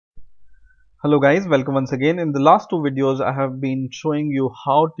Hello guys, welcome once again. In the last two videos, I have been showing you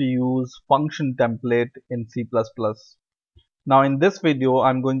how to use function template in C++. Now in this video,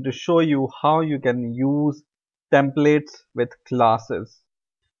 I'm going to show you how you can use templates with classes.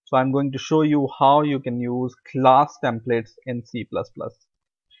 So I'm going to show you how you can use class templates in C++.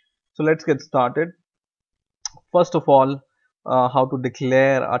 So let's get started. First of all, how to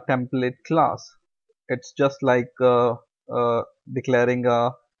declare a template class. It's just like declaring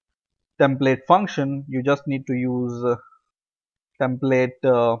a template function. You just need to use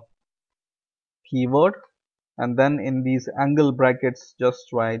template keyword, and then in these angle brackets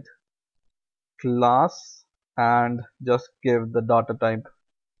just write class and just give the data type,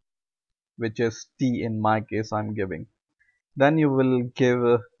 which is T. In my case I'm giving. Then you will give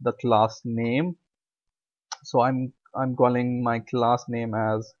the class name. So I'm calling my class name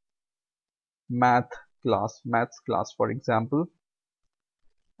as maths class, for example.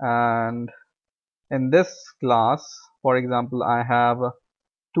 And in this class, for example, I have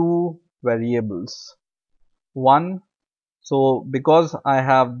two variables. One, so because I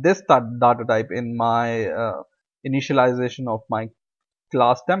have this data type in my initialization of my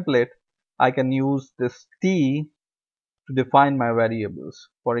class template, I can use this T to define my variables.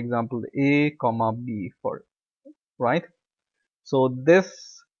 For example, a comma b, for right. So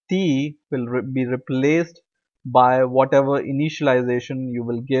this T will be replaced by whatever initialization you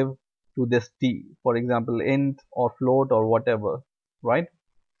will give to this T. For example, int or float or whatever, right?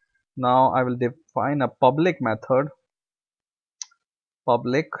 Now I will define a public method,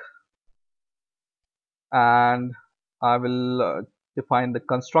 public, and I will define the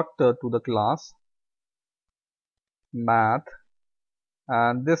constructor to the class math,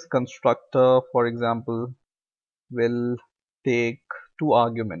 and this constructor, for example, will take two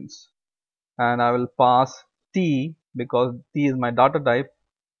arguments, and I will pass T because T is my data type,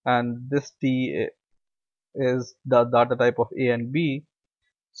 and this T is the data type of A and B.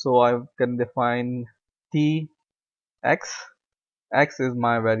 So I can define T x. X is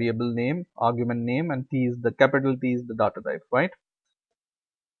my variable name, argument name, and T is the capital T is the data type, right?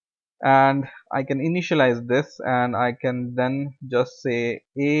 And I can initialize this, and I can then just say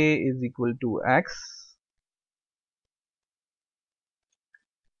a is equal to x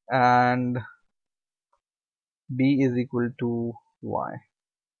and b is equal to y.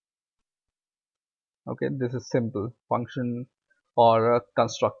 Okay, this is simple function or a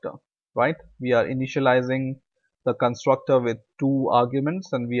constructor, right? We are initializing the constructor with two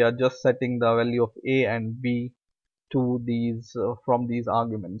arguments, and we are just setting the value of a and b to these from these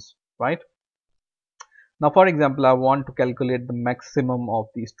arguments, right? Now for example, I want to calculate the maximum of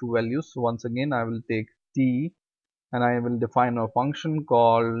these two values. So once again, I will take T and I will define a function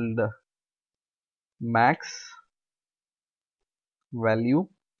called max value,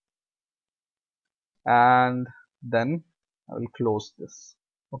 and then I will close this.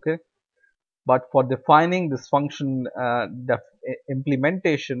 Okay, but for defining this function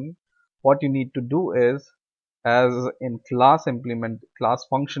implementation, what you need to do is, as in class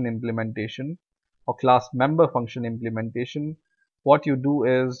function implementation or class member function implementation, what you do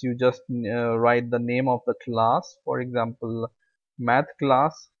is you just write the name of the class, for example math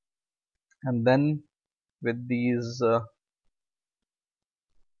class, and then with these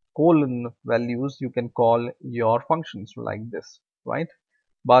colon values you can call your functions like this, right?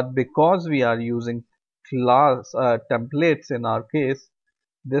 But because we are using class templates in our case,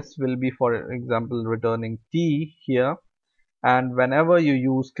 this will be, for example, returning T here. And whenever you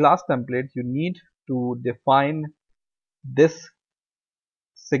use class template, you need to define this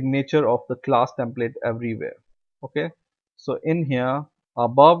signature of the class template everywhere. Okay, so in here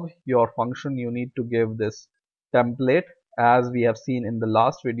above your function you need to give this template, as we have seen in the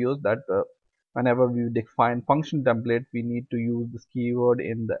last videos that whenever we define function template, we need to use this keyword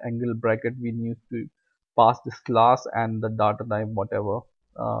in the angle bracket. We need to pass this class and the data type, whatever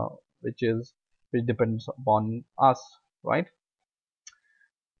uh, which depends upon us, right?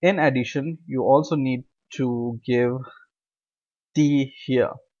 In addition, you also need to give T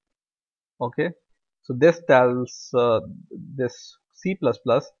here. Okay, so this tells this C++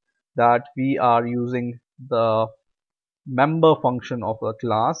 that we are using the member function of a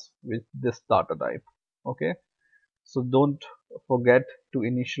class with this data type. Okay, so don't forget to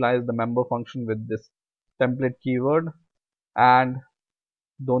initialize the member function with this template keyword, and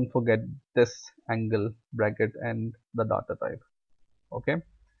don't forget this angle bracket and the data type. Okay,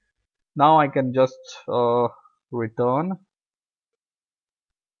 now I can just return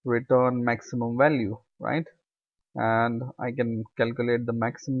maximum value, right? And I can calculate the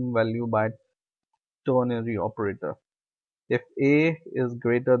maximum value by ternary operator. If A is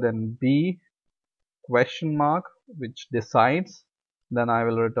greater than B, question mark which decides, then I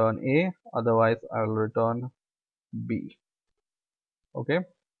will return A, otherwise I will return B. Okay.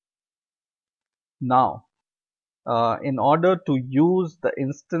 Now, in order to use the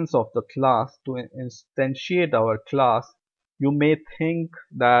instance of the class to instantiate our class, you may think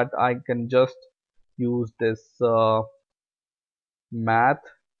that I can just use this math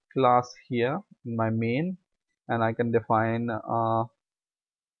class here in my main, and I can define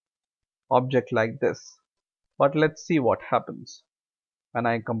object like this. But let's see what happens. When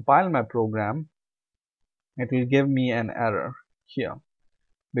I compile my program, it will give me an error here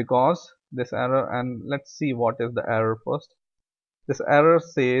because this error, and let's see what is the error first. This error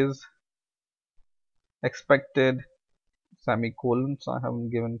says expected semicolon, so I haven't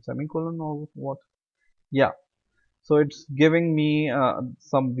given semicolon or what. Yeah, so it's giving me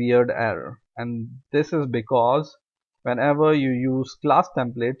some weird error, and this is because whenever you use class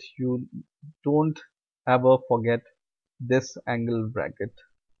template, you don't ever forget this angle bracket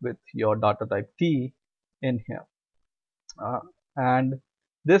with your data type t in here, and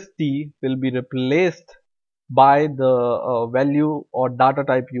this t will be replaced by the value or data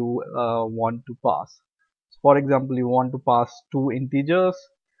type you want to pass. For example, you want to pass two integers.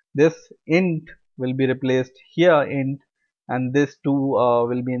 This int will be replaced here int, and this two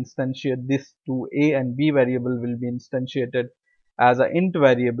will be instantiated. This two a and b variable will be instantiated as a int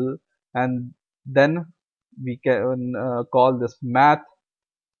variable, and then we can call this math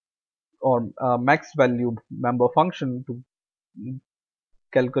or max value member function to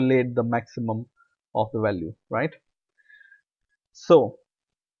calculate the maximum of the value, right? So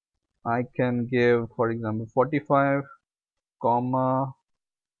I can give, for example, 45 comma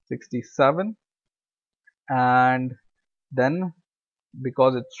 67, and then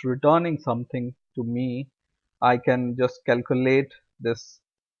because it's returning something to me, I can just calculate this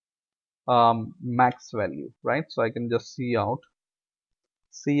max value, right? So I can just see out,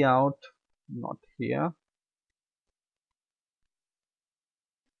 not here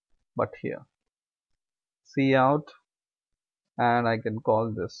but here, see out, and I can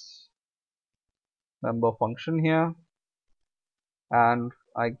call this member function here, and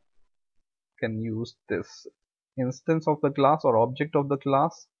I can use this instance of the class or object of the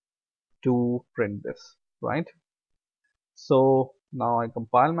class to print this, right? So now I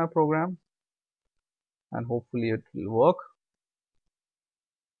compile my program and hopefully it will work,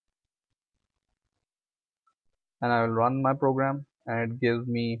 and I will run my program and it gives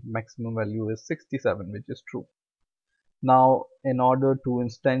me maximum value is 67, which is true. Now in order to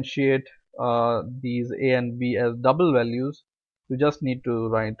instantiate these a and b as double values, you just need to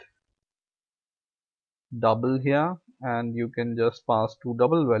write double here, and you can just pass two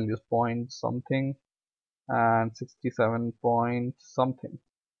double values, point something and 67 point something,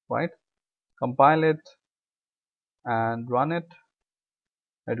 right? Compile it and run it,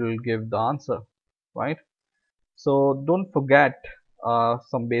 it will give the answer, right? So don't forget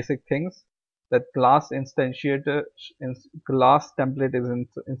some basic things, that class template is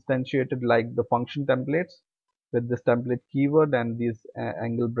instantiated like the function templates with this template keyword and these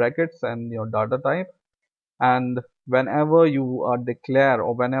angle brackets and your data type. And whenever you declare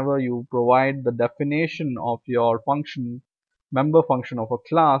or whenever you provide the definition of your function, member function of a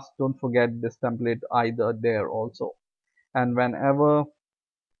class, don't forget this template either there also. And whenever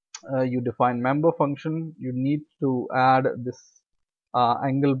you define member function, you need to add this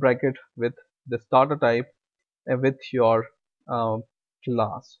angle bracket with this data type with your uh,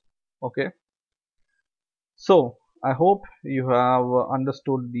 class. Okay, so I hope you have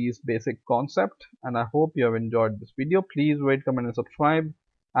understood these basic concept, and I hope you have enjoyed this video. Please rate, comment and subscribe,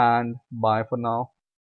 and bye for now.